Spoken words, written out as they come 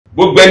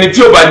gbogbo ẹni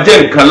tí ó bá jẹ́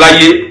nǹkan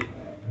láyé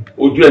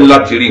ojú ẹ̀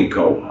láti rí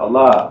nǹkan o.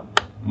 Allah.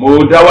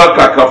 Mo dá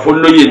wákà kan fún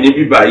lóyè ní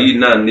bíbá yìí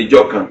náà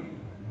níjọ́ kan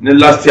ní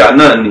last year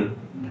náà ni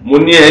mo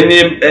ní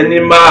ẹni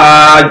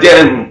máa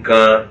jẹ́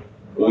nǹkan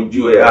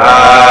ojú ẹ̀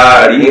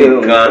á rí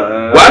nǹkan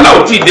wàhálà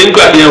ò tí ì dé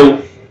ńgbà yẹn o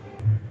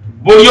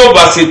bóyá ó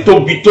bá ṣe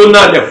tóbi tó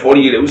náà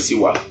lẹ̀fọ́rí rẹ̀ ó sì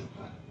wà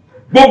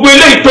gbogbo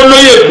eléyìí tó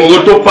lóyè Ìgbòho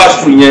tó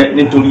pàṣù yẹn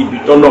nítorí ibi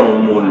tọ́lọ́run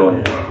mú un lọ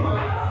ni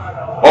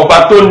ọba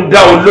tó ń dá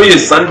olóyè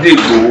Sunday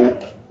Ìgbòho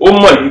ó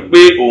mọ̀ wípé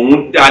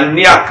òun dá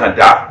ní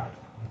àkàndá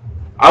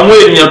àwọn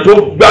èèyàn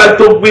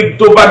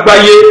tó bá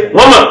gbáyé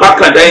wọ́n mọ̀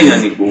pákàndá èèyàn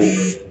n'Ìgbòho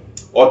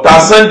ọ̀tá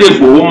Sunday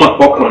Ìgbòho mọ̀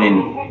pọ́kùnrin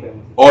ni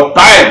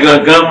ọ̀tá ẹ̀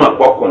gangan mọ̀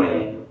pọ́kùnrin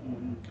ni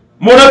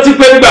mo rántí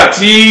pé nígbà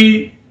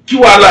kí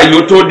wàhálà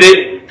yóò tó dé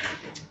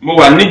mo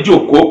wà ní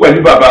jòkó pẹ̀lú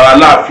bàbá wa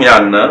láàfin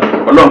àná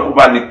Ọlọ́run kó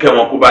bá ní kẹ́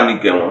wọn kó bá ní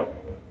gẹ̀ wọn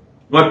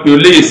wọ́n pe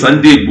olóyè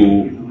Sunday Ìgbòho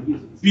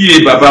bí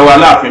bàbá wa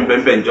láàfin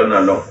bẹ́ẹ̀ ìjọ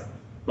náà lọ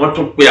wọ́n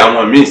tún pe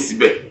àwọn míì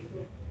síbẹ̀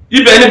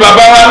ibẹ̀ ni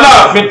bàbá wa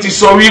láàfin ti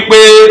sọ wípé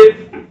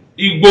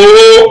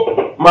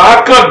Ìgbòho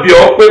màá kàn bí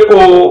ọ pé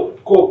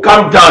kó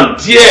calm down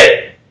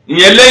díẹ̀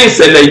ìyẹn lẹ́yìn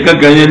ìṣẹ̀lẹ̀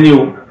ìgangan yẹn ni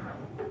o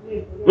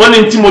wọ́n ní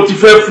tí mo ti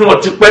fẹ́ fún ọ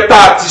ti pẹ́ tá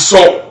a ti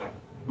sọ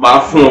màá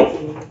fún ọ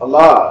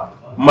Allah.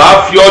 màá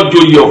fi ọ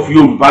joyè of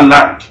Yorùbá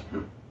land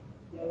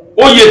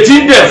oyè tí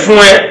ń dẹ̀ fún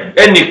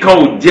ẹnìkan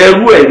ò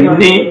jẹ́rú ẹ̀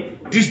ní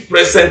this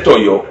present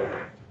Ọ̀yọ́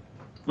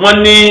wọ́n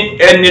ní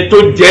ẹni tó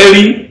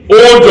jẹ́rí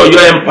old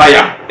Ọ̀yọ́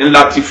empire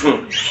ńlá ti fún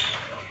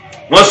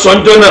wọ́n sọ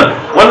ńjọ́ náà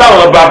wọ́n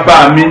láwọn bàbá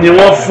mi ni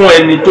wọ́n fún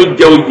ẹni tó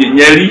jẹ oyè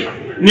yẹn rí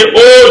ní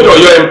old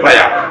Ọ̀yọ́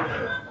empire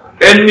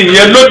ẹni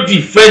yẹn ló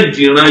defend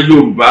ìran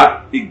Yorùbá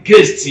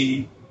against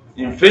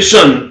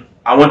invasion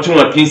àwọn tí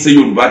wọ́n kì í ṣe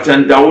Yorùbá tí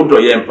ń da old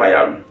Ọ̀yọ́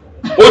empire rú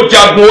ó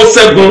jagun ó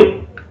ṣẹ́gun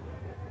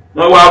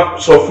wọ́n wá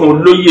sọ fún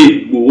olóyè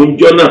Ìgbòho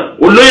ńjọ́ náà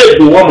olóyè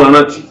Ìgbòho ọmọ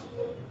rántí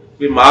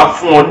pé màá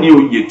fún ọ ní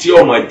oyè tí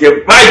ọmọ jẹ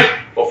báyìí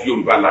of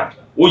Yorùbá land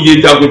oyè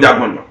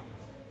jagunjagun náà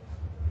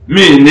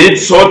mi ní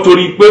sọ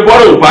torí pé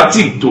bọ́rọ̀ ò bá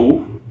tì tó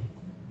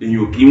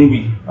èèyàn kì í wí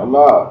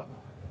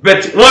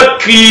bẹ́ẹ̀ wọ́n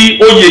kí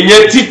oyè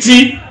yẹn títí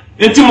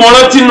ní tí mo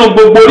rántí nu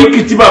gbogbo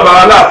oríkì tí bàbá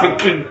Aláàfin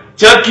tí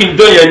wọ́n kì í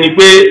dán yẹn ni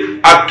pé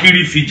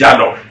akiri fìjà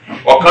lọ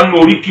ọ̀kan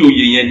nu oríkì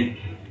oyè yẹn ni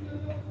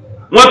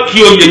wọ́n kí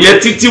oyè yẹn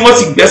títí wọ́n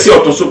sì gbẹ́sẹ̀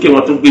ọ̀tún sókè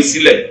wọ́n tún gbé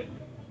sílẹ̀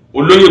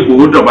olóyè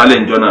Ìgbòho dọ̀bálẹ̀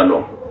ńjọ́ náà lọ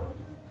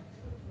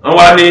wọ́n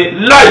wá ní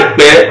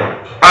láìpẹ́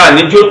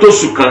àníjó tó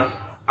sùn kan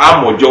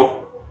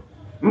àmọ̀jọ́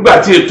nígbà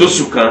tí ètò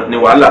sùn kan ni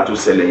wàhálà tó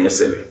ṣẹlẹ̀ yẹn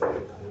ṣẹlẹ̀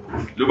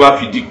ló bá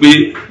fi di pé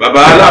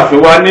bàbá Aláàfin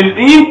wa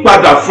ní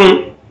padà fún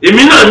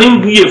èmi náà ní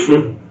wúyè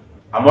fún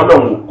àmọ́ náà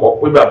wò kọ́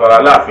pé bàbá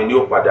Aláàfin ni ó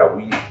padà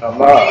wúyè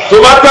tó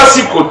bá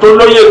tásìkò tó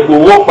lóyè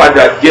Ìgbòho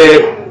padà jẹ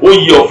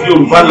oyè of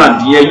Yorùbá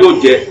land yẹn yóò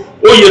jẹ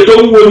oyè tó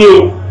wúwo ni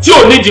o tí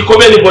ò nídìí kọ́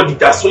bẹ́ẹ̀ ni bọ́dì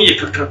dà sóyè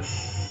kankan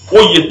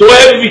oyè tó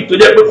heavy tó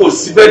jẹ́ pé kò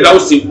sí bẹ́ẹ̀ la ó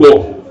ṣe gbọ́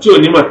tí ò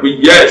ní mọ̀ pé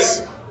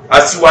yes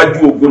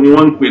aṣíwájú ogun ni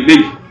wọ́n ń pè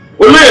léyìí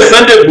olóyè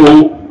Sunday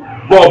Ìgbòho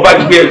bọ́ ọba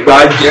gbé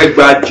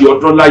ẹgbàájì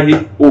ọdún láyé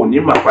ò ní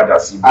mà padà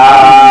sí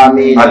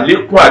ibi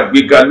àlékún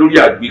àgbéga lórí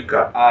àgbéga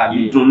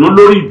ìdùnnú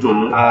lórí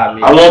ìdùnnú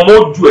àwọn ọmọ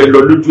ojú ẹ lọ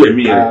lójú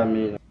ẹ̀mí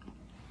rẹ̀.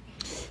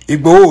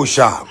 Ìgbòho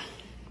òòṣà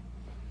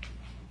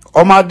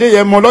ọmọ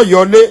Adéyẹmọ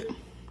lọ́yọ̀ọ́lé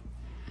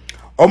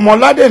ọmọ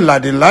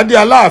ládé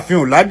Aláàfin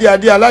ò ládé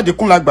adé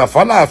aládìkún la gbà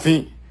fáláàfin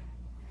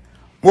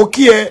mo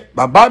kí ẹ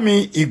bàbá mi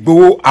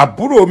Ìgbòho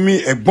àbúrò mi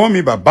ẹ̀gbọ́n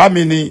mi bàbá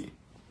mi ni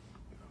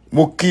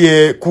mo kí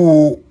ẹ kú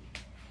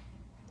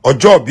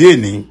ọjọ́ bí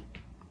èní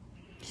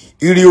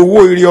ire owó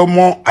ire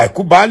ọmọ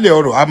àìkú baálẹ̀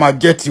ọrọ̀ a máa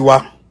jẹ́ tiwa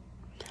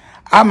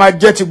a máa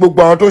jẹ́ ti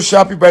gbogbo àwọn tó ṣe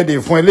happy birthday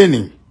fún ẹ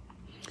lẹ́ni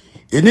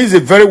it is a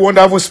very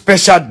wonderful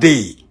special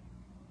day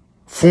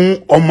fún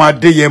ọmọ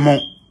Adéyẹmọ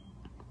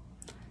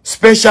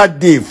special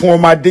day fún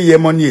ọmọ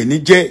Adéyẹmọ ni èní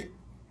jẹ́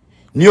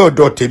ní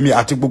ọ̀dọ̀ tèmi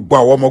àti gbogbo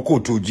àwọn ọmọ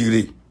kóòtù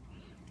òjire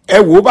ẹ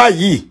wò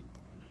báyìí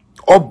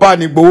ọba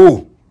n'Ìgbòho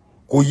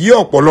kò yí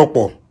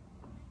ọ̀pọ̀lọpọ̀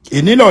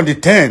èní náà di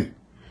 10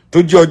 tó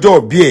jẹ́ ọjọ́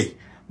òbí ẹ̀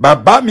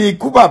bàbá mi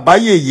ikú bàbá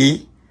yèyé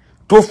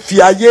tó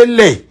fi ayé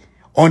lẹ̀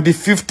on the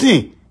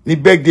 15 ní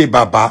birthday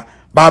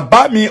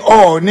bàbá mi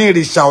Ọọ̀ni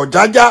ìrìṣà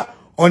Ọ̀jájá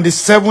on the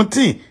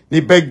 17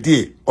 ní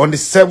birthday on the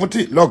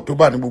 17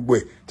 l'October ní gbogbo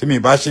ẹ̀ tí mi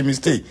bá ṣe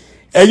mistake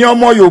ẹ̀yin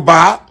ọmọ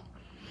Yorùbá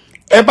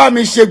ẹ bá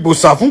mi ṣe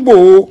gbòsà fún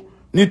Ìgbòho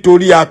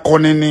nítorí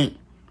akọni ni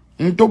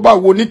n tó bá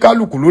wo ní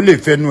kálukú ló lè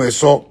fẹnu ẹ̀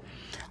sọ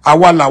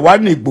àwa làwa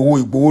ní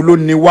Ìgbòho ló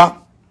ní wá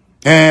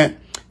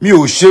mi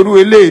ò ṣerú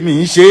eléyìí mi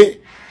ń ṣe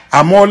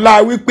àmọ́ ọlá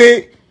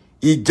wípé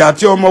ìjà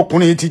tí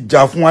ọmọkùnrin ti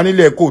jà fún wa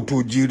nílẹ̀ kóòtù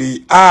òjire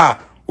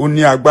ó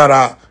ní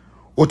agbára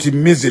ó ti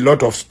miss a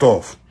lot of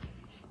stuff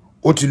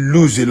ó ti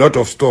lose a lot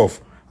of stuff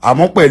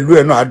àmọ́ pẹ̀lú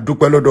ẹ̀ náà a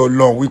dúpẹ́ lọ́dọ̀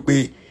Ọlọ́run wípé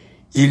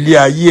ilé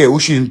ayé ẹ̀ ó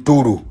sì ń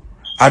tòrò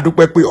a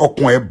dúpẹ́ pé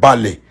ọkàn ẹ̀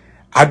balẹ̀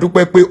a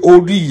dúpẹ́ pé ó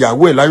rí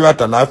ìyàwó ẹ̀ láyọ̀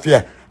àtàláfíà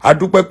a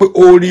dúpẹ́ pé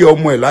ó rí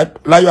ọmọ ẹ̀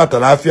láyọ̀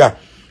àtàláfíà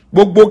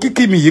gbogbo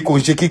kíkí mi yìí kò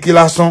ń ṣe kíkí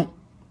lásán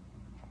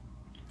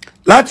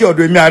láti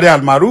ọ̀dọ̀ èmi Ààrẹ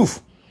Almaroof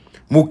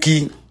mo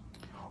kí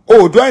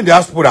Oòduà in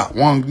diaspora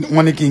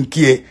wọ́n ní kí n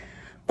kí ẹ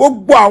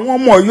gbogbo àwọn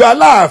ọmọ Ọ̀yọ́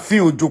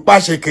Aláàfin Òjò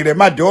pàṣẹ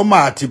Kèrèmàdé ọmọ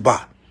Àtìbà,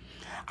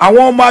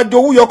 àwọn ọmọ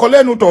Ajowú yọkọ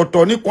lẹ́nu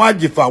tọ̀tọ̀ níkun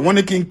àjìfà wọ́n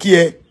ní kí n kí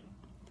ẹ.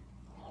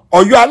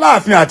 Ọ̀yọ́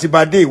Aláàfin Àtìbà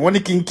Day wọ́n ní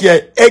kí n kí ẹ.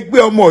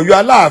 Ẹgbẹ́ ọmọ Ọ̀yọ́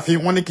Aláàfin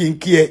wọ́n ní kí n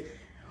kí ẹ.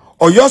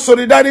 Ọ̀yọ́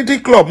Solidarity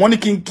Club wọ́n ní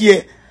kí n kí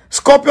ẹ.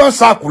 Scorpion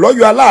Circle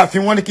lọ́yọ́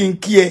Aláàfin wọ́n ní kí n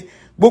kí ẹ.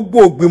 Gbogbo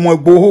ògbìmọ̀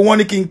Ìgbòho wọ́n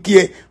ní kí n kí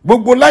ẹ.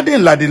 Gbogbo ládé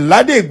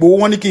Ìgbòho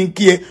wọ́n ní kí n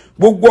kí ẹ.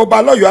 Gbogbo ọba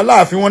lọ́yọ́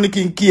Aláàfin wọ́n ní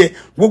kí n kí ẹ.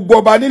 Gbogbo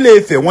ọba nílé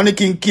Ifẹ̀ wọ́n ní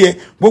kí n kí ẹ.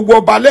 Gbogbo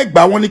ọba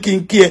lẹ́gbàá wọ́n ní kí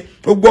n kí ẹ.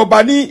 Gbogbo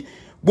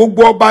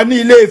ọba ní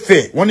Ilé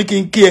Ifẹ̀ wọ́n ní kí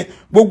n kí ẹ.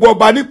 Gbogbo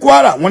ọba ní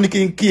Kwara wọ́n ní kí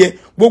n kí ẹ.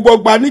 Gbogbo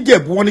ọba ní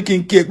Ìjẹ̀bú wọ́n ní kí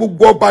n kí ẹ.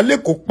 Gbogbo ọba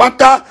lẹ́kọ̀ọ́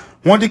pátá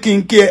wọ́n ní kí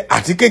n kí ẹ,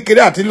 àti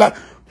kékeré àti ńlá.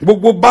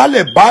 Gbogbo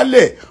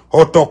baálẹ̀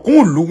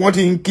ọ̀tọ̀kún ìlú wọ́n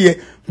ti ń kí ẹ.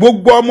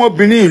 Gbogbo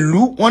ọmọbìnrin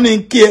ìlú wọ́n ní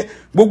kí ẹ.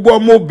 Gbogbo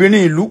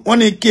ọmọbìnrin ìlú wọ́n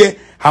ní kí ẹ.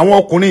 Àwọn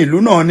ọkùnrin ìlú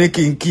náà ní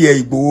kí n kí ẹ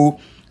Ìgbòho,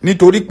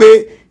 nítorí pé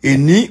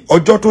èní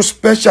ọjọ́ tó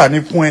special ní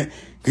fún ẹ,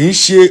 kì í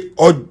ṣe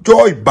ọjọ́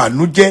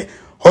ìbànújẹ́,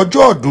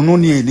 ọjọ́ ọ̀dùnnú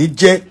ni èní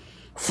jẹ́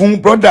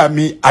fún brother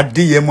mi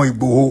Adéyẹmọ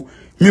Ìgbòho.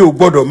 Mi ò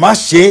gbọ́dọ̀ má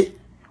ṣe,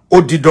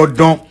 ó di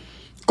dandan.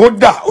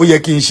 Kódà ó yẹ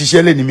kí n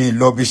ṣiṣẹ́ lẹ́ni mi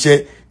lọ bí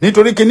iṣẹ́,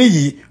 nítorí kíní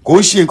yìí kò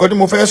ń ṣe nǹkan tí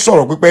mo fẹ́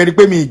sọ̀rọ̀ pípẹ́ rí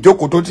pé mi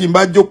ìjókòó tó ti ń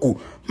bá jókòó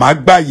máa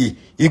gbààyè.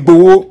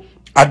 Ìgbòho,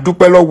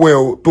 adúpẹ́ lọ́wọ́ ẹ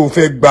o tó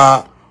fẹ́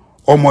gba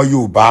ọmọ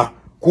Yorùbá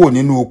kúrò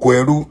nínú oko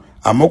ẹrú,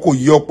 àmọ́ kò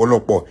yí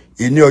ọ̀pọ̀lọpọ̀.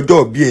 Èní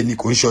ọjọ́ bí ẹni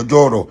kò ń ṣọjọ́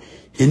ọ̀rọ̀,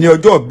 èní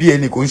ọjọ́ bí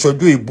ẹni kò ń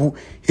ṣọjọ́ èébú,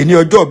 èní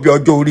ọjọ́ bí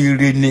ọjọ́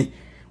oríire ni.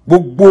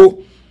 Gbogbo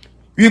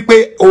wípé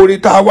orí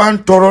tá a wá ń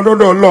tọrọ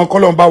lọ́dọ̀ Ọlọ́run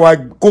kọ́lọ́run bá wa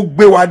kó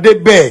gbé wa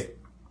débẹ̀,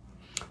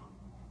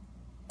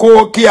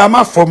 kí a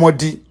má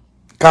fọmọdí,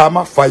 ká a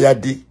má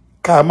fàyàdí,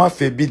 ká a má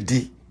fẹbí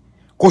di,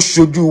 kó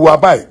ṣojú wa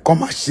báyìí, kó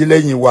má ṣe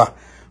lẹ́yìn wa.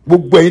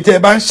 Gbogbo ẹ̀yin tẹ́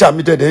bá ń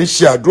ṣàmì tẹ̀dẹ̀ ń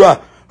ṣe àdúrà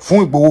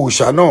fún Ìgbòho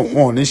òòṣà náà,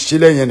 wọn ò ní ṣe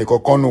lẹ́yìn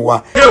ẹnìkankan nù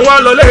wa. ṣé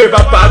wọ́n lọ lé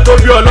bàbá tó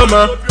bí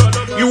ọlọ́mọ,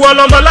 ìwọ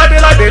lọmọ ládé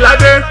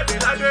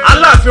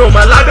Aláàfin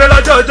òmà ládé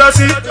lọ́jọ́ ọjọ́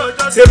sí,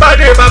 ṣe bá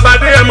dé bàbá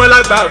dé ẹmọ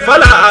lágbà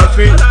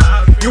fọláàfin.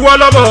 Ìwọ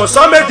lọmọ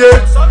ọ̀sán méje,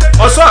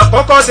 ọ̀sán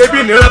àkọ́kọ́ ṣe bí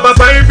ìnira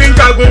bàbá yín fi ń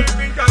jagun.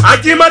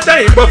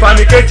 Ajímọ́tẹ̀yìn gbọ́fà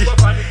ní kejì,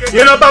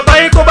 ìran bàbá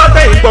yín kó bá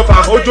tẹ̀yìn gbọ́fà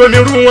ojo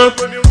nírú wọn.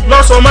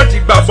 Lọ́sọ̀ọ́mọ́ ti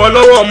gbàgbọ́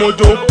lọ́wọ́ ọmọ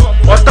ojo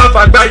ọ̀tá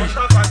fàgbà yìí.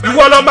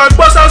 Ìwọ lọmọ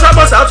gbọ́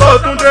sásábọ̀sá tó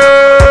tún dé.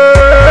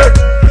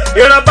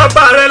 Ìran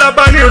bàbá rẹ̀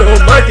lábá nírò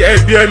má jẹ́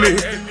ibi ẹni.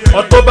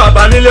 Ọ̀tọ̀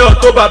bàbá nílé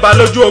ọ̀tọ̀ bàbá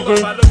lójú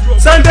ogun.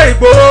 Sunday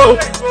Igboho,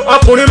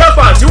 ọkùnrin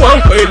mẹ́fà tí wọ́n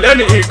ń pè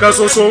lẹ́ni nǹkan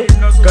ṣoṣo.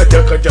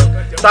 Kàjàkàjà,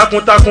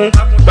 takuntakun,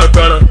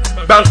 gbàngbàràn,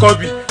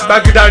 gbàǹkọ́bì,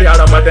 gbàgídárì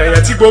àràmàdà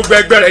ẹ̀yàn tí gbogbo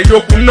ẹgbẹ́ rẹ̀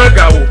yókù ń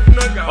nàgà wò.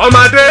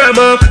 Ọmọdé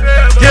ẹ̀mọ,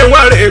 jẹ́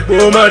wá rè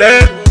Igboho mọ̀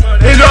rẹ̀.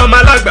 Ilé ọmọ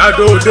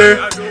alágbàdo òde,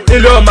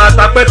 ilé ọmọ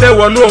atapẹ́tẹ́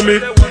wọnú omi,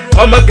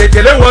 ọmọ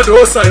gègèlé wọ́dọ̀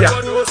ó sànyà.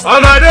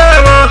 Ọmọdé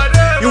ẹ̀mọ,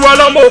 ìwọ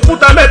lọmọ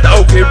òkúta mẹ́ta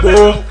òkè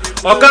Igboho.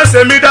 Ọ̀kan ṣe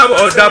mí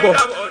dàbọ̀,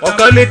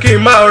 ọ̀kan ní kí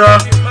n máa rán,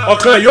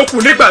 ọ̀kan yòókù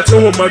nígbà tí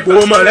òun mọ̀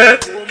Igboho mọ̀ rẹ̀,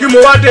 kí mo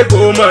wá dé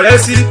Igboho mọ̀ rẹ̀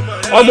sí.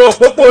 Ọmọ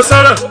òpópó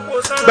sánràn,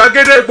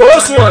 gbàgede Igboho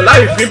sùn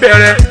láì fi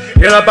bẹ̀rẹ̀.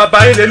 Ìran bàbá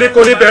yín lè ní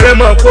kó ní bẹ̀rẹ̀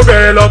mọ̀ kó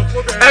bẹ̀rẹ̀ lọ.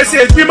 Ẹ̀sìn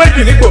ẹgbí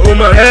méjì ní Igboho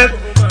mọ̀ rẹ̀,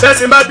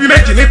 bẹ́sìn bá bí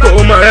méjì ní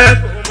Igboho mọ̀ rẹ̀.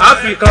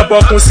 Áfíríkà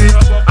bọkun sí,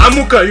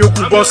 amúkan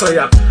yòókù bọ́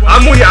sọ̀yà,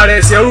 amúyà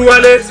rẹ̀ ṣe rú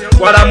wálé.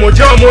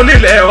 Wàràmọ̀jẹ́ ọmọ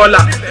onílẹ̀ ọ̀la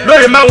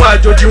lóye máwọn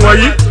àjòjì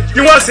wọ̀nyí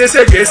bí wọ́n ṣe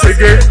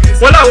ségesège.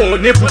 Wọ́n láwọn ò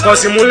ní bùkọ́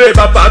sí múlé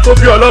bàbá tó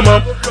bí ọlọ́mọ,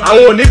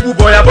 àwọn ò ní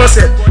bùbọ̀yà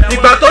bọ́sẹ̀.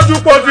 Ìgbà tójú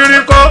pọ̀ fi rí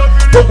kọ́,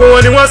 gbogbo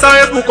wọn ni wọ́n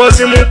sáré bùkọ́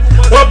sí mú.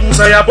 Wọ́n bù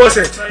sànyà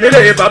bọ́sẹ̀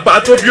nílé bàbá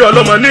tó bí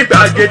ọlọ́mọ nígbà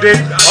gèdè.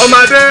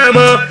 Ọmọdé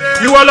ẹ̀mọ,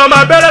 ìwọ lọmọ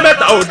abẹ́rẹ́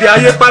mẹ́ta òde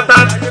ayé pátá.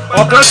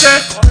 Ọ̀kan tẹ́,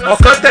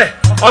 ọ̀kan tẹ̀,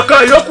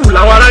 ọ̀kan yòókù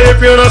làwọn aráyé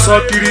fi rán sọ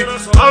kiri.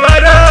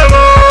 Ọmọdé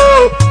ẹ̀mọ,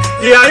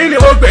 ìyá yín ni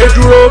ó gbé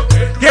dúró,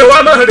 kí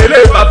wọ́n máa relé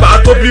bàbá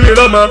tó bí mi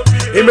lọ́mọ.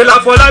 Èmi la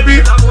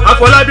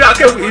Afọlábí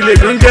akéwì ilé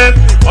mi ń jẹ́.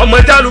 Ọmọ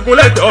jálùkún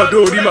lẹ́gbẹ̀ẹ́ ọ̀dọ̀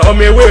orí ma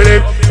ọmọ ewéere.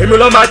 Èmi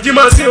lọ́mọ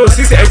ajímọ̀ sí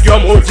òṣìṣẹ́ ẹ̀jẹ̀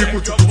ọmọ òjì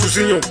kùtùkùtù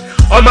síyùn.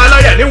 Ọmọ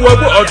aláyà ní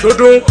wọ́gbọ́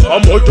ọ̀dọ́dún,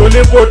 ọmọ òjò ní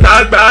kó tá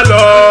a gbà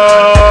lọ.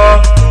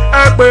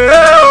 Ẹ pè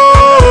é o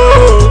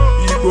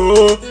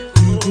Ìgbòho,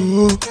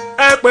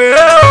 ẹ pè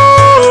é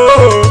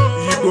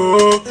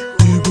o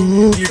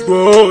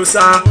Ìgbòho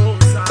sá.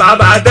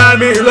 Bàbá dá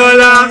mi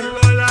lọ́lá,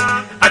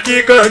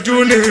 akíkanjú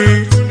ni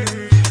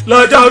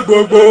lọ́jọ́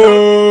gbogbo.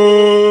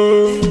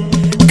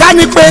 Ká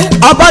ní pé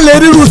ọba lè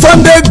ríru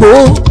Sunday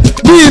Igboho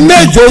bíi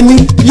méje ni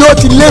yóò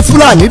ti lé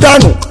Fúlàní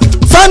dànù.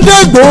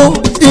 Sunday Igboho,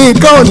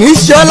 nǹkan ò ní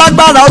ṣe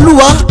lágbára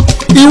Olúwa.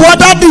 Ìwọ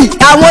dádì,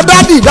 àwọn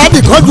dádì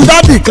kan ju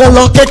dádì kan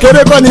lọ,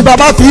 kékeré kan ni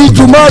bàbá fi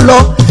jùmọ̀ lọ.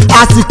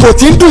 Àsìkò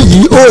tí ń dùn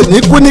yìí ò ní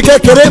kú ní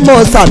kékeré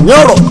mọ́ sàmì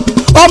ọ̀rọ̀.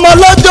 Ọmọ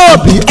lọ́jọ́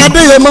òbí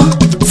Adéyẹmọ,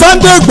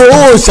 Sunday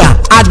Igboho òòṣà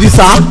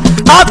Àdìsá,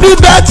 happy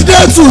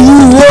birthday to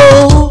you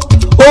o.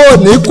 Ò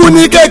ní kú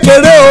ní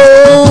kékeré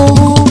o.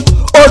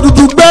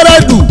 Òdùdù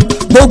gbẹ́rẹ́dù,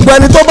 gbogbo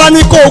ẹni tó bá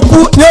ní kó kú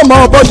ní ọmọ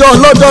ọbọjọ́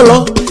ọlọ́jọ́ lọ.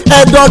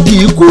 Ẹ̀dọ̀ kì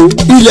í kú,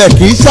 ilẹ̀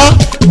kì í ṣá.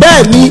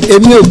 Bẹ́ẹ̀ ni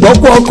èmi ò gbọ́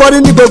kó ọkọ rí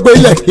ní gbogbo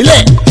ilẹ̀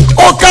kílẹ̀.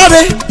 Ó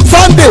káre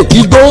Sunday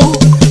Igboho,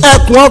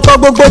 ẹkùn ọkọ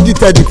gbogbo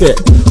dìtẹ̀dìtẹ̀.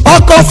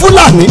 ọkọ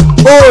fúlàní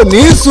ò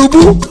ní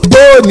ṣubú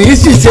ò ní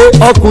ṣìṣe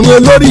ọkùnrin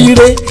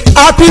olóríire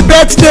happy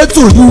birthday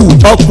to you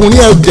ọkùnrin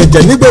ẹrù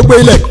jẹ̀jẹ̀ ní gbogbo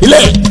ilẹ̀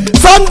kílẹ̀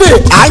Sunday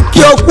à ń kí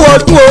ọkú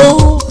ọdún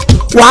o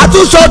wàá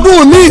tún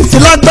sọdún ní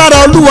ìsìlágbára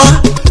olúwa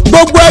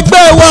gbogbo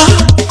ẹgbẹ́ wa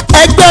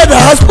ẹgbẹ́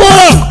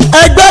diaspora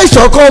ẹgbẹ́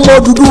ìṣọ̀kan ọmọ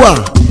Odùduwà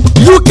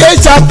UK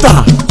chapter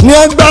ní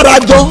ẹgbẹ́ra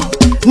jọ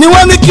ni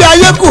wọ́n ní kí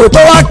ayé kò tó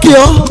wá kí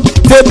ọ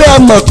tẹ́bẹ́ ẹ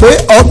mọ̀ pé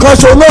ọ̀kan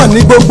ṣo náà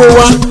ní gbogbo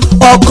wa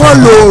ọ̀kan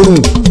lòrùn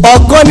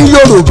ọ̀kan ní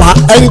Yorùbá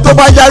ẹni tó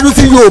bá yarí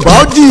sí Yorùbá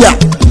ó jìyà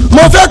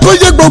mo fẹ́ kó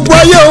yé gbogbo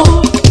ayé o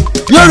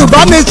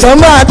Yorùbá nation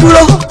máa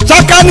dúró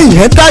ṣáká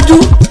nìyẹn dájú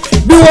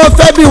bí wọ́n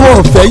fẹ́ bí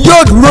wọ́n fẹ́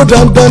yóò dúró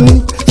dandan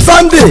ni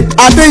Sunday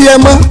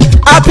Adéyẹmọ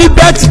happy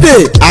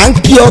birthday à ń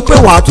kí ọ pé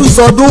wàá tún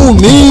sọdún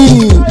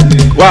míì.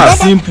 wá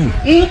simple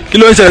kí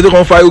ló ń ṣẹlẹ̀ tó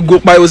kàn fa ogo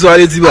pariwo sí wa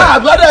létí bá.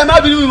 àgbọ̀dọ̀ ẹ má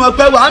bínú mi mọ̀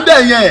pé wà ń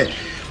bẹ̀ yẹn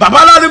bàbá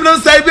aládùn ló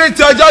ń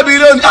celebrate ọjọ́ bí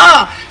lónìí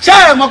ṣé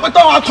ẹ mọ̀ pé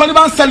táwọn akọni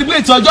bá ń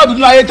celebrate ọjọ́ bí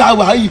nínú ayé tá a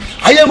wà yìí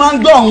ayé máa ń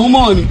gbọ́ ọ̀hún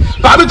mọ́ ni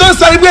bàbí tó ń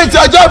celebrate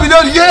ọjọ́ bí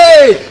lónìí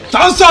yéé tó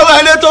ń sọ̀rọ̀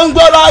ẹni tó ń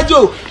gbọ́ lájò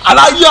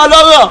aláyé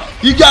ọlọ́rọ̀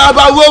igi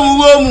àbá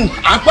wómùwómù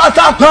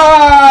àpáta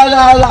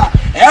pààlà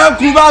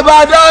ẹkùn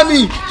bàbá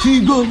dámì fi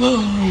gbogbo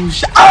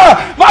ṣá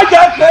má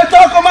jẹ́ pé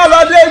tọ́kọ má lọ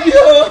débi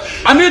o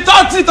àmì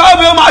tọ́tì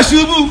tọ́bi ó máa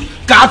ṣubú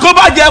kàkó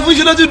bá jẹ fún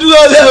ṣe ló ti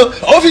dúró lé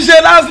o ó fi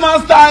ṣe last man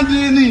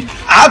standing ni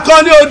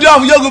akọni odi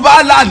of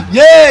Yorùbá land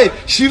yéé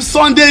Chief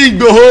Sunday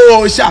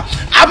Igboho ṣá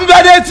happy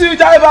birthday to you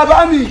jàre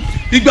bàbá mi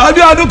ìgbà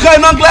ọdún kan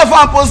iná clever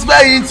and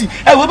prosperity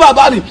ẹ wo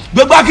bàbá mi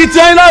gbogbo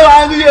akitiyan iná wà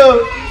á rí o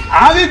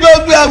àárín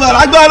gbogbo ẹ̀wọ̀n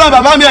lágbára náà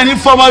bàbá mi ẹni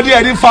fọmọdé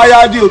ẹni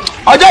fàyàdé o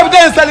ọjọ́ ìbí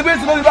tẹ́yìn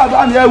celebrate lórí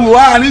bàbá mi ẹ wò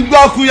wá àárín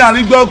gbọ́kú yẹn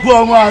àárín gbọ́kú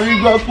ọmọ àárín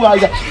gbọ́kú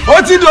àyà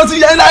ó ti dùn ó ti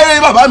yẹ ní ayé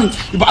bàbá mi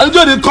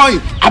ìbànújẹ́ òde kan yìí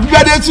happy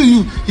birthday to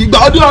you ìgbà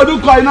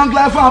ọdún kan iná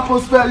clever and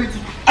prosperity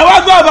ẹ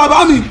wá gbọ́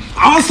bàbá mi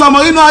àwọn sọmọ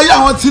inú ayé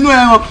àwọn tinú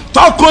ẹran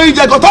tọkọ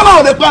ìjẹkọ tọ́nà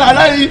òde padà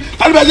lẹ́yìn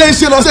tálíbẹ̀jẹ̀ ń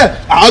ṣe lọ́sẹ̀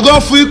àwọn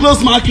gan fún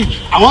close market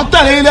àwọn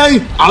tẹ̀lé yín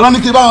lẹ́yìn àwọn ní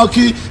kí bá wọn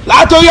kí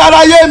látòrí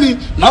aráyé mi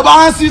nọ́bà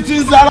wọn sì ti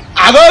ń sára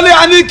àgọ́lé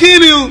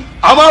aníkìrì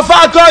ọmọ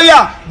fàkọ́yà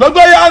gbogbo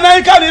ya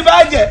Amẹ́ríkà ní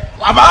bàjẹ́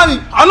bàbá mi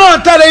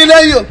àwọn tẹ̀lé yín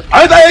lẹ́yìn o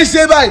àwọn táyé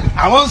ṣe báyìí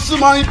àwọn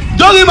súnmọ́ yín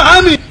dórí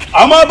màámi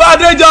ọmọ bá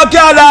adéjọ kí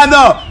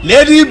àlànà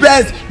lady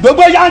best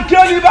gbogbo yankí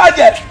ó ní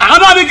bàjẹ́ àwọn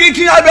náà ní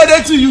kíkí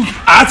abẹ́dẹ́ to you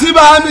àti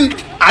bàámi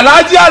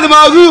alhaji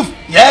almaruf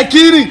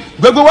yẹkiri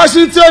gbogbo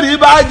Washington ní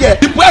bàjẹ́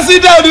the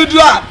president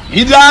Odùduwà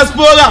ní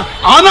diaspora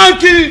àwọn náà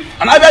kiri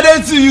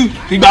alábẹ́dẹ́ to you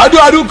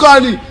ìgbàdùn ọdún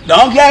kan ní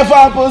don care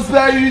for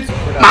prosperity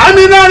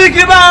màámi náà ní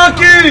kí báwọn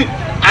kiri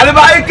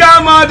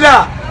alibarika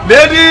mother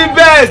lady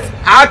best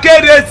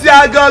akéde tí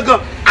a gangan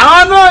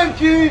àwọn náà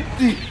kiri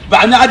ti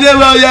bàmí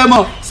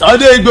adéwọ̀yẹmọ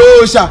Sunday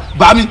Igboho ṣá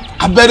bàmí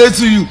abẹ́rẹ́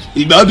to you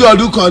ìgbàdùn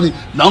ọdún kan ní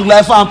long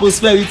life and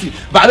prosperity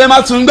bàmí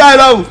má tún gbá ẹ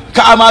lọ́wọ́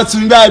ká má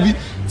tún gbá ẹ bí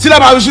tílẹ̀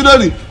máa fi ṣú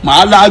lónìí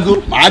màá láago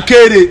màá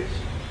kéde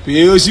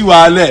pé ó ṣì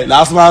wà lẹ̀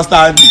last man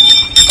standing.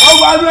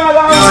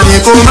 Èèyàn ni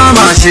kó má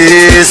má ṣe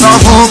sọ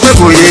fún pé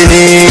kò yé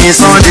ni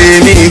Sunday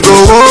mi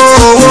Igboho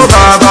owó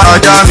bàbá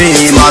ọjà mi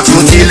mà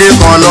tún ti lé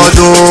kan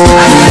lọ́dún.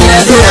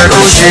 Ẹ kò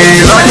ṣe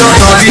lọ́jọ́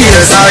tán bí ẹ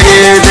sáyé.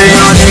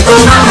 Èèyàn ni kó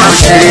má má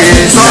ṣe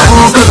sọ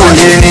fún pé kò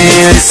yé ni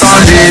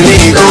Sunday mi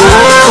Igboho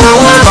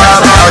owó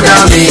bàbá ọjà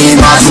mi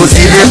mà tún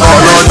ti lé kan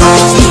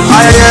lọ́dún.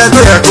 Ayẹyẹ tó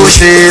yẹ kó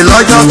ṣe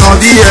lọ́jọ́ tán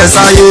bí ẹ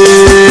sáyé.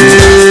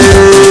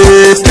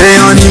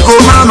 Èèyàn ni kó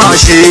má má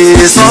ṣe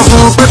sọ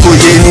fún pé kò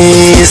yé ni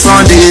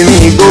Sunday mi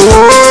Igboho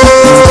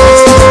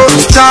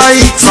chai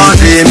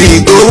Sunday mi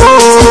Igboho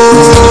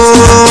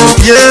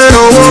yé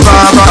owó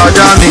bàbá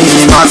ọjà mi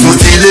máa tún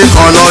ti lé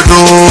kan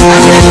lọ́dún.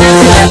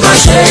 Ẹ̀kọ́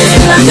ṣe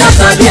lọ́jọ́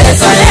tó bí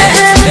ẹ̀sọ́ yẹ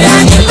bẹ́ẹ̀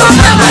ni kò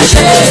má má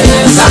ṣe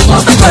sọ́kùn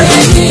pípọ̀ yẹ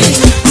ni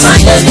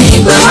Sunday mi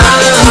Igboho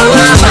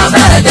owó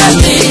bàbá ọjà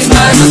mi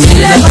máa tún ti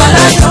lé kan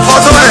lọ́dún.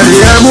 Fọ́tò ẹ̀rí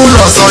ẹ mú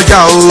lọ sọ́jà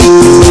o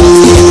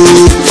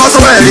fọ́tò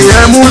ẹ̀rí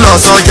ẹ mú lọ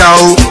sọ́jà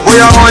o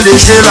bóyá wọ́n lè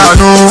ṣe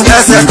lànà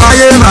ẹsẹ̀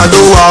káyé mà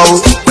ló wà o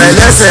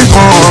pẹ̀lẹ́sẹ̀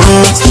kan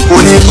ọ̀run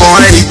oníkan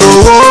ẹ̀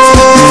Igboho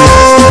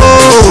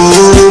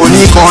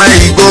oníkan ẹ̀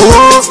Igboho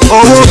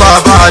owó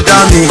bàbá dá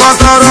mi.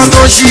 Kọ́kọ́rọ́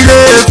tó ṣílé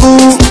ikú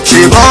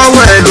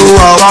ṣèbọ́wọ́ ẹ̀ ló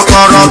wà o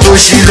kọ́kọ́rọ́ tó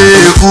ṣílé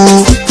ikú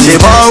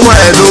ṣèbọ́wọ́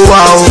ẹ̀ ló wà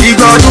o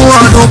ìgbọ́dún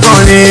ọdún kan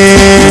ni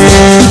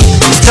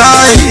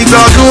táì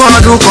ìgbọ́dún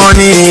ọdún kan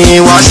ni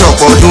wàá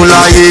ṣọ̀pọ̀dún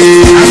láyé.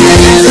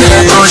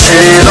 Wọ́n ṣe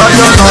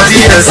lọ́jọ́ kan bí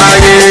ẹ̀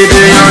sáyé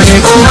èèyàn ni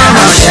kó má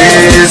má ṣe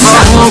sọ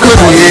fún pé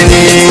kò yé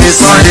ni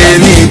Sunday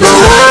mi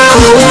Igboho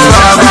owó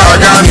bàbá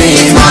ọjà mi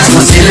máa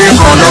tún sílé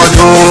kan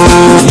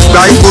lọ́dún.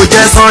 Gba ipò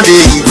jẹ́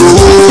Sunday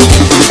Igboho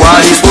wá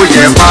ipò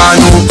jẹ́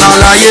panu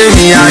aláyé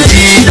mi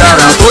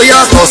àjídára tó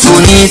yàtọ̀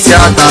sóní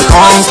tíátà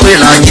kan ń pè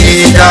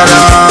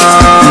lájídára.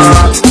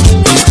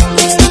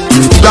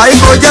 Gba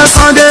ipò jẹ́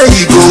Sunday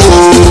Igboho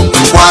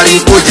wárí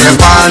kó jẹ́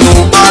panu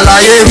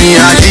aláyé mi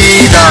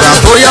àjídára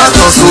tó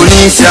yàtọ̀ sóní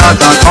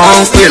tíátà kan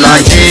ń pè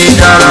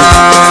lájídára.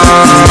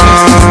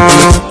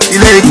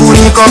 Ilé ikú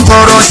ní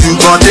kọ́kọ́rọ́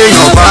ṣùgbọ́n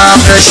téèyàn bá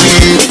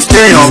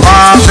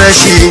fẹ́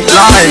ṣí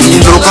láì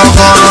nílò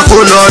kọ́kọ́rọ́ kó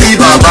lọ rí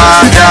bàbá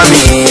dá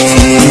mi.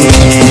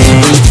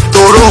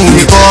 Toróhùn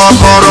ní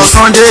kọ́kọ́rọ́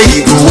Sunday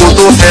Igboho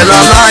tó fẹlá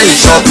láì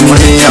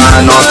ṣọkùnrin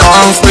àná tó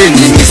ń pè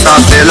ní Mr.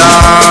 Fẹlá.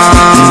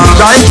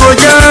 Gba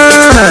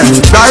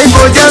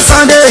ipò jẹ́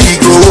Sunday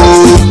Igboho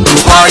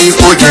wá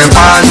ipò jẹ́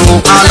panu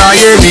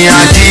aláyé mi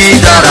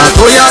àjídára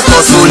tó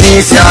yàtọ̀ sóní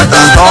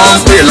tíátà tó ń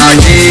pè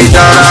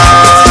lájídára.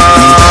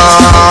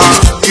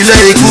 Ilé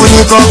ikú ní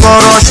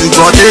kọ́kọ́rọ́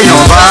ṣùgbọ́n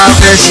téèyàn bá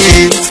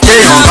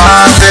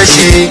fẹ́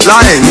ṣí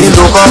láì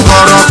nílò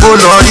kọ́kọ́rọ́ kó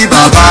lọ rí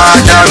bàbá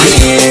Dáre.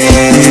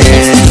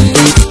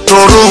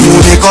 Toróhùn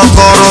ní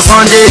kọ́kọ́rọ́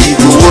Sunday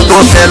Igboho tó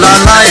fẹlá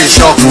láì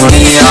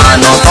ṣọkùnrin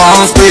àná tó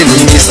ń pè ní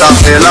Mr.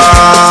 Fẹlá.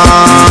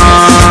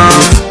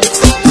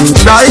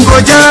 Gba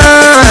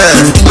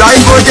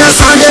ipò jẹ́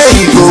Sunday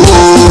Igboho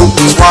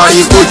wá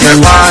ipò jẹ́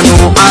panu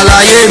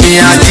aláyé mi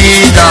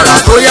àjídára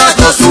tó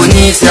yàtọ̀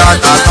sóní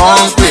tíátà tó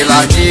ń pè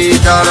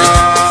lájídára.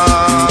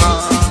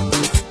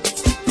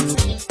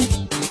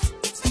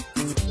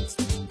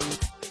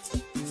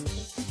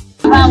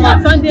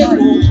 Sunday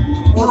Igboho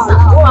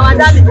ó àwọn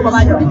dáàbì tó bàbá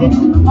jọ̀dé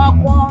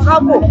ọkọ̀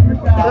rọ́bò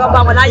ìrọ̀gbà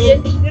wọn láyé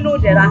nínú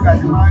ìdẹ̀ra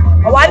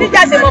ọ̀wà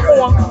níjà ṣe mọ fún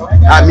wọn.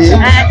 Àmín.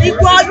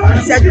 Ikú ọdún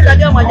ìṣẹ́jú kan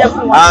ní ọmọ jẹ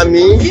fún wọn.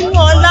 Àmín. Nínú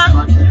ọlá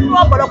nínú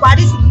ọ̀pọ̀lọpọ̀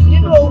àdìsí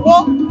nínú owó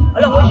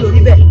ọlọ́run yóò rí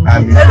bẹ́ẹ̀.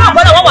 Ẹgbẹ́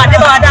ọ̀gbọ́dọ̀ wọ́n wà dé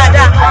bá wa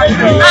dáadáa.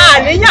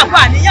 Àníyàn fún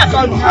àníyàn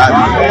sọnù.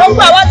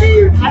 Gbogbo àwọn tí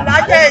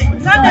àlàjẹ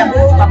Sunday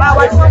Igboho bàbá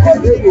wa tí wọ́n kó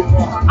bí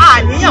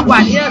àníyàn fún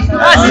àníyàn sọnù.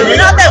 Wọ́n sì ní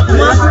lọ́tẹ̀ fún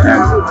wọn.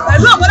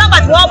 Pẹ̀lú ọ̀pọ̀lọpọ̀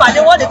tí wọ́n bà dé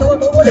wọ́n lè tó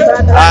lè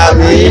dáadáa.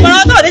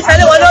 Ìmọ̀ràn tó ní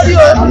ṣẹlẹ̀ wọn lórí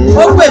o.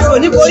 Ó gbé èso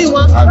ní borí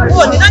wọn.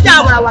 Ó ní nájà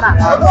wàràwàrà.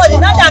 Ó ní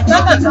nájà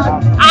kankan.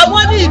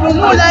 Àwọn ní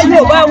ìdùnnú ilẹ̀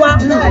Yorùbá wa.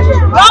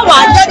 Wọ́n wà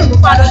á jẹ́ ìdùnnú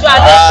fún àdójú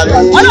alẹ́.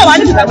 Wọ́n náà wà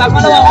ní ìgbàgbà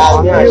kan lọ́wọ́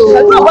wọn.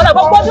 Pẹ̀lú ọ̀pọ̀lọpọ̀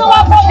gbogbo tí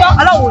wọ́n kọ́ yọ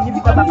ọlọ́run ò ní bí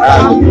gbàgbà kan.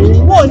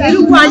 Wọ́n ò ní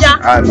lúkú aya.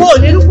 Wọ́n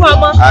ò ní lúkú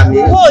ọmọ.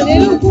 Wọ́n ò ní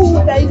lúkú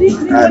ìdí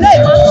nínú ilé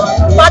ìmọ̀.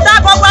 Bàtà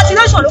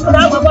congratulation ló kún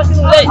láwọn ọmọ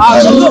sínú ilé.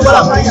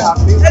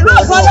 Ẹ̀lú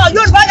ọ̀pọ̀lọ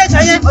Yorùbá lè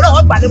ṣẹyẹ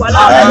ọlọ́run pàdé wa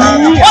lọ́wọ́.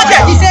 Wọ́n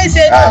jẹ̀ ní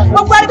ṣeéṣe.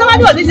 Gbogbo ẹni tó bá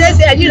ní òní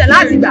ṣeéṣe ẹ̀yìn rẹ̀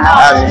láti gbà.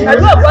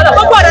 Ẹ̀lú ọ̀pọ̀lọ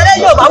gbogbo ọ̀rẹ́ rẹ̀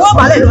yóò bá wọ́n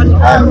balẹ̀ lọ́nà.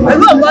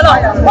 Ẹ̀lú ọ̀pọ̀lọ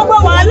gbogbo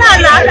wàhálà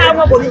àlà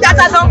àwọn kò ní já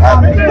sásán.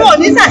 Wọ́n ò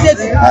ní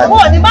ṣàṣetì.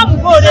 Wọ́n ò ní má mú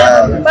bóore.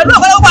 Pẹ̀lú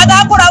ọ̀pọ̀lọ gbogbo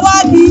àdákùrà wá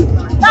bí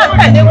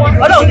láàpẹ̀lé wọn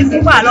ọlọ́run ní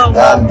fún wàhálà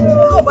wọn.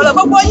 Ọ̀pọ̀lọ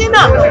gbogbo yín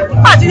náà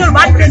nígbà tí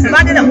Yorùbá ti ṣe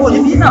ìbádé náà kò ní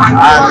bí náà.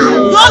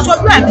 Yóò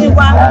ṣojú ẹ̀mí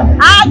wa,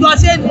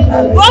 àjọṣe ni,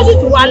 yóò sì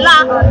tù wá lá,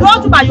 yóò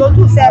tù bàyọ̀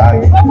tù sẹ́.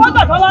 Gbogbo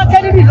ọ̀tọ̀ tó wọ́n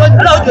kẹ́ níbi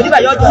ọlọ́run jò níbà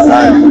yọjọ́.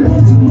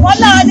 Wọ́n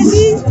lára ní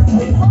sí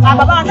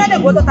àbàbà Sunday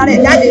Igboho tó tarẹ̀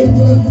jáde.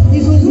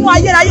 Ìdùnnú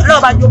ayérayé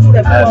ọlọ́run bá jogún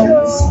rẹ̀ fún wọn.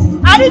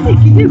 Àríṣì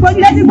kì í gbójú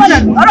létí gbọ́dọ̀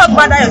ọlọ́run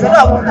padà yọ̀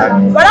sọ́dọ̀ wọn.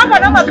 Bọ̀dá kan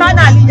náà mọ̀ ká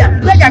náà níyà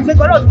gbẹ̀jà gbé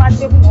ọlọ́run máa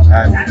ṣe fún wọn.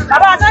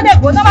 Bàbá Sunday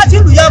Igboho tó bá ti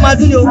lù yọ ọmọ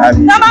ọdún ni o.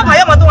 Tó bá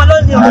fàyọ̀ ọmọ tó wọn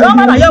lónìí o. Tó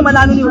bá fàyọ̀ ọmọ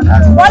lánàá ni o.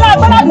 Wọ́n lọ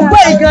gbọ́dọ̀ àdúgbò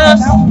yìí gan.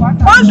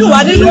 Wọ́n dùn wá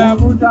nínú.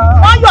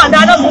 Wọ́n yọ̀ ọ̀dà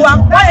náà fún wa.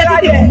 Wọ́n lè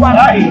títì fún wa.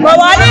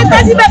 Bọ̀wọ̀ ní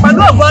tẹ́síbẹ̀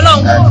pẹ̀lú ògbó ọlọ́run.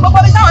 Gbogbo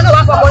bí táwọn náà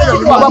wá fọkùnrin lọ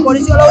sí wọn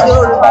fọkùnrin sí olówó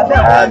ìdòrò Yorùbá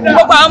bẹ́ẹ̀.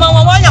 Gbogbo àwọn ọmọ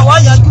wọn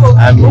wọ́n yanjú o.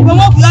 Gbogbo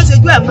wọn fi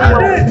ọ̀ṣẹ́jú ẹ̀ fún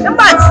wọn.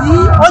 Nígbà tí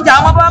oúnjẹ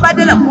àwọn bá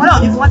délẹ̀ fún ọlọ́run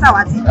ní fún wọn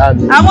sàwátì.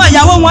 Àwọn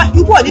ìyàwó wọn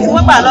ikú òní fún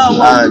wọn gbà lọ́wọ́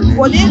wọn.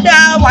 Kò ní da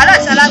wàhálà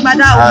ṣe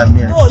alágbádá o.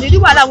 Kò ní ní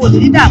wàhálà wò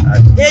ní dà.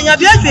 Èèyàn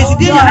bí ètò èsì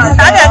dín àti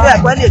sáré ẹ̀rọ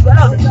ẹ̀kọ́ lè gbọ́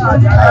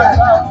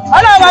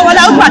ọlọ́run wọn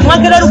wọlé ọgbà tí wọ́n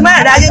gé lórúkọ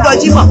mẹ́rin ayéjọ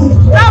jímọ̀.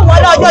 Láwọn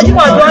wọlé ọjọ́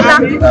jímọ̀ ọjọ́ ńlá.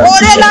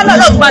 Oore lánàá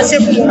lọ́ọ̀ tó máa ṣe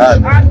fún wọn.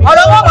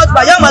 Ọ̀rọ̀ wọn mọ̀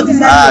tùbà yọ̀ mọ̀ ti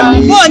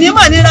sẹ́yìn. Wọn ò ní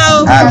mọ̀ níra o.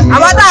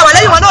 Àwọn tá a wà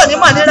lẹ́yìn wọn náà ò ní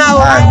mọ̀ níra o.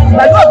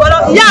 Pẹ̀lú ògbọ́lọ́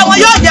ìyá àwọn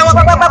yóò jẹ wọn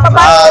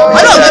pápápápá.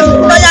 Ọlọ́run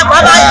tó yá pa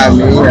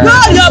báyìí.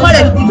 Yóò rí ọmọ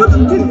rẹ̀ tútù.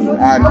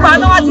 Gbogbo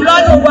àná wa ti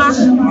lọ́dún wa.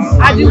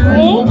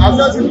 Àdìgún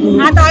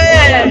àtàrẹ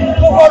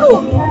kòkòrò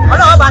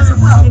ọlọ́run bá ti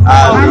kú sí mi.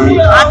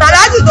 Àtàrẹ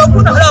àjù tó kú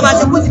náà ọlọ́run bá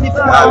ti kú sí mi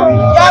fún wa.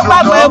 Yọ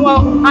gbàgbọ́ ẹ̀wọ̀n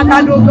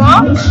àtàdùngán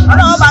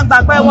ọlọ́run bá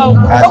gbàgbọ́ ẹ̀wọ̀n o.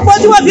 Gbogbo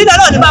tí wọ́n fi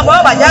lọ́lọ́ ní bàbá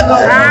ọ̀bà jẹ́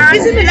gan.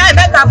 Bísí láì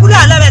mẹ́ta kúrò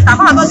àlẹ́ mẹ́ta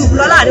fún àtọ́jú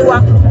kúrò láàrin wa.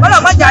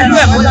 Ọlọ́run má jà lú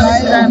ẹ̀ fún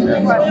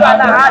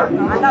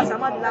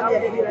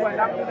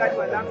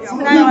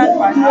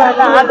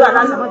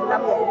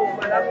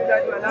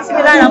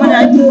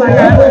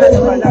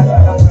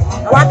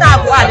àwọn tá a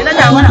bọ̀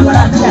àdínlẹ́jà wọn àwọn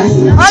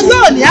àdínlẹ́jà. Ọjọ́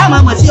òní àmọ́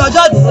mọ̀ sí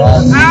ọjọ́ ìdùnnú.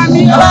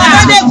 Ọba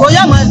Sunday Igboho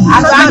yọ̀ mọ̀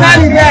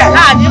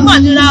láàdín mọ̀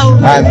níra o.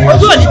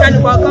 Ojú òní tẹnu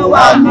kọ̀ọ̀kan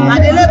wá o.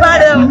 Àdínlẹ́ bá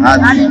rẹ o.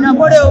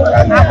 Àdínàkórè o.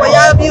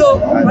 Àpòyá bí o.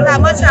 Ọlá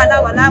mọ́ṣẹ́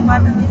aláwọ̀ láàpá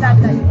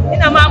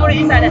nínú máa múrí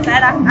ìsàlẹ̀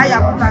sára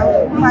ayàkúta o.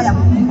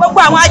 Gbogbo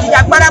àwọn àjìjà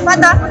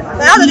parapátá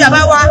ẹ̀rọ lòdì àbá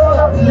wa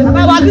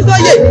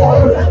Bítóyè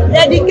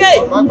Ẹ̀díkè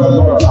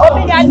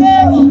Omíyalé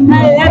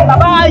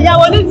bàbá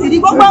ìyàwó ní ìtìrí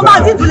gbogbo ọmọ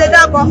àti ìtúlẹ̀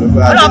dákọ̀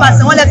ọlọ́ọ̀bà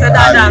sí wọn lẹ́sẹ̀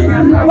dáadáa.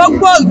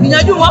 Gbogbo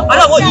ìgbìyànjú wọn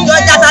ọlọ́wọ́ òjijì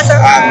ọjà sáṣẹ.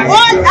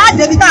 Á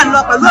débi tá à ń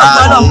lọ pẹ̀lú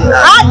ògbọ́nà.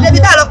 Á débi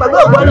tá à ń lọ pẹ̀lú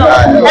ògbọ́nà.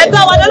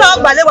 Ẹgbẹ́ wọn lọ́wọ́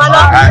gbàlẹ́ wa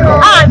lọ.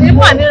 Á ní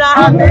mọ̀ nira.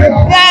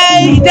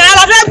 Ìdẹ̀ra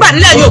la fẹ́ gbà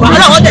nílẹ̀ Yorùbá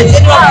ọlọ́wọ́ tẹ̀ sí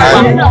ẹni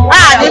ọ̀gbọ̀n wa. Á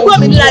ní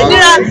gómìnira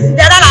ìnira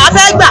ìdẹ̀ra làwa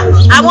fẹ́ gbà.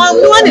 Àwọn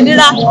tí wọ́n ní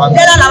nira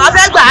ìdẹ̀ra làwa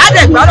fẹ́ gbà. Á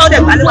dẹ̀ gbà ọlọ́wọ́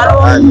dẹ̀ gbàlẹ́ wa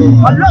lọ́wọ́.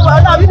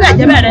 Ọlọ́wọ́ bíbẹ̀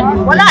jẹ́ bẹ̀rẹ̀.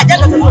 Wọlá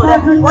àjẹkọ̀ tó rẹ̀.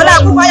 Wọlá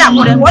akúfáyà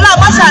kọ̀ rẹ̀. Wọlá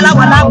mọ́ṣálá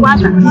wọlá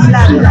wàtà.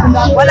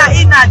 Wọlá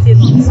iná àti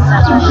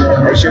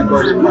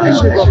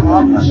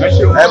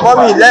ẹ̀mọ́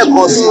mi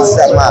lẹ́ẹ̀kan sí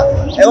ìsàmà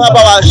ẹ wá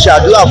bá wa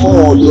ṣàdúrà fún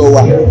wọn ọ̀dọ́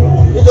wa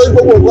nítorí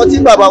gbogbo nǹkan tí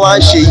bàbá wa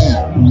ń ṣe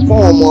yìí fún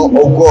ọmọ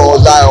ọgọ́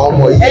ọ̀gá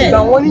ọmọ yìí. ẹgbà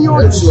wọn ní yóò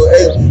dùn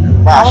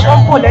àwọn tó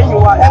ń bọ̀ lẹ́yìn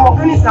wa ẹ mọ̀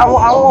kí ní sàwọn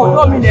àwọn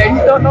ọ̀dọ́ mi lẹ̀ rí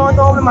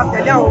tọ́tọ́ fẹ́ máa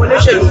tẹ̀lé àwọn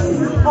olóṣèlú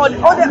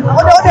ó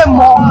dẹ̀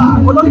mọ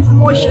olórí tí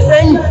wọ́n ṣe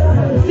sẹ́yìn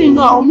sí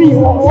iná àwọn míì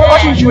wọ́n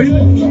sì ń ṣorí.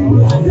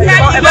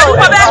 ìgbà tí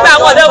wọ́n fẹ́ gba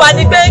àwọn ọ̀dọ́ wa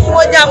ni pé kí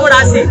wọ́n jẹ́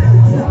amúrasì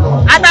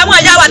àtàwọn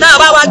ìyá wa náà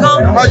bá wa gan.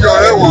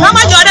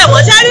 kámájọ rẹ̀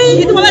wọ́n ṣe rí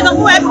ìdí mo fẹ́ sọ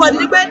fún everybody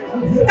ni pé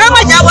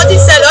kámájà wọn ti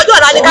ṣẹlẹ̀ ọjọ́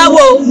ọ̀la ni ká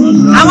wò ó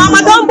àwọn ọmọ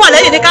tó ń bọ̀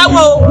lẹ́yìn ni ká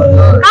wò ó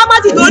ká má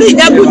ti torí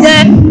ìjẹkújẹ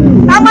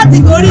ká má ti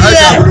torí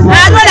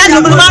ẹgbẹ́rẹ́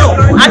ẹ̀sìn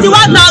márùn-ún àti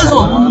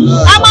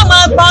 1000 ká má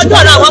máa gba ọjọ́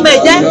ọ̀la àwọn ọmọ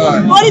ẹ̀jẹ̀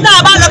orí tá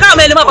a bá lọ káwọn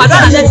ẹlẹ́mọ̀ pàdé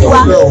ọ̀làjẹ́ ti wa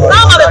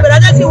káwọn ọmọ ìpèrè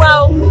ọjọ́ ti wa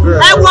o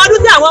ẹ wo ọdún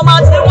tí àwọn ọmọ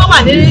tí wọ́n wà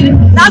ní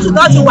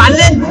lásùtọ́ ti wà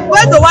lé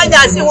wéètò wọ́n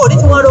jà sí wọn ò ní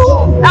tí wọ́n ro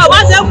ẹ ò wá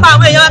ṣe ń pa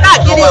àwọn èèyàn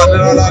káàkiri o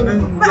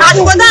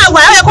àsìkò náà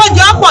wà ẹ kó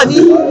jẹ́ ọ̀pọ̀ ní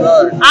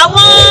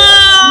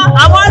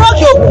àwọn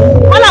olóòkè òkú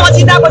wọn làwọn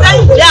ti dáko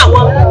lẹ́yìn ìjẹ́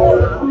àwọn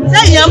ṣé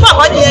ìyẹn ń bọ̀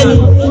kọ́ nìyẹn ni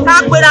ká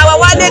pera wa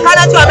wálé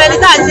káná tí ọmọ ẹni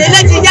tá à ń ṣe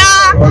létí yá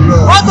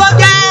ó tó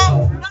jẹ́.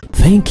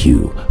 Thank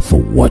you for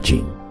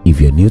watching.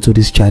 If you're new to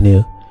this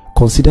channel,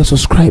 consider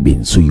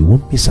subscribing so you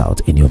won't miss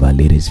out any of our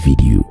latest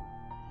video.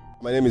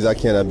 My name is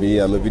Akian Abi.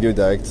 I'm a video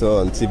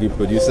director and TV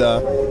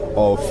producer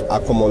of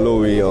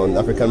Akomolowe on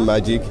African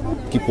Magic.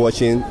 Keep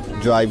watching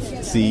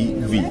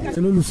DriveTv.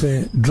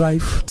 olólùfẹ́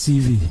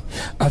DriveTv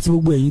àti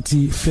gbogbo ẹ̀yin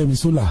tí Fẹ́mi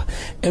Sola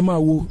ẹ máa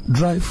wo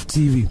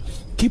DriveTv.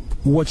 Keep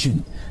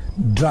watching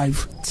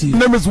DriveTv. My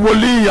name is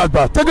Wole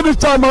Agba. Taking this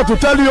time out to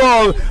tell you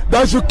all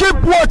that you keep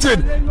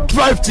watching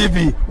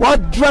DriveTv.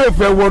 What drive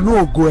ẹ̀wọ̀n ní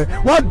ògo ẹ̀?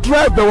 What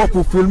drive ẹ̀wọ̀n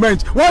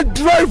fulfilment? What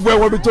drive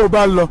ẹ̀wọ̀n bí tó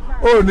bá lọ?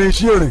 Ó ní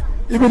iṣẹ́ rìn.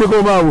 Ibi ni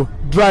kò máa wò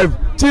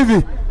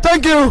DriveTv.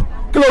 Thank you.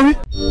 Chloe.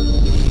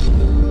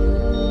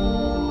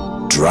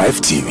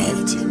 DriveTv.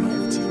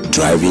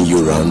 Driving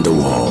you around the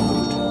world.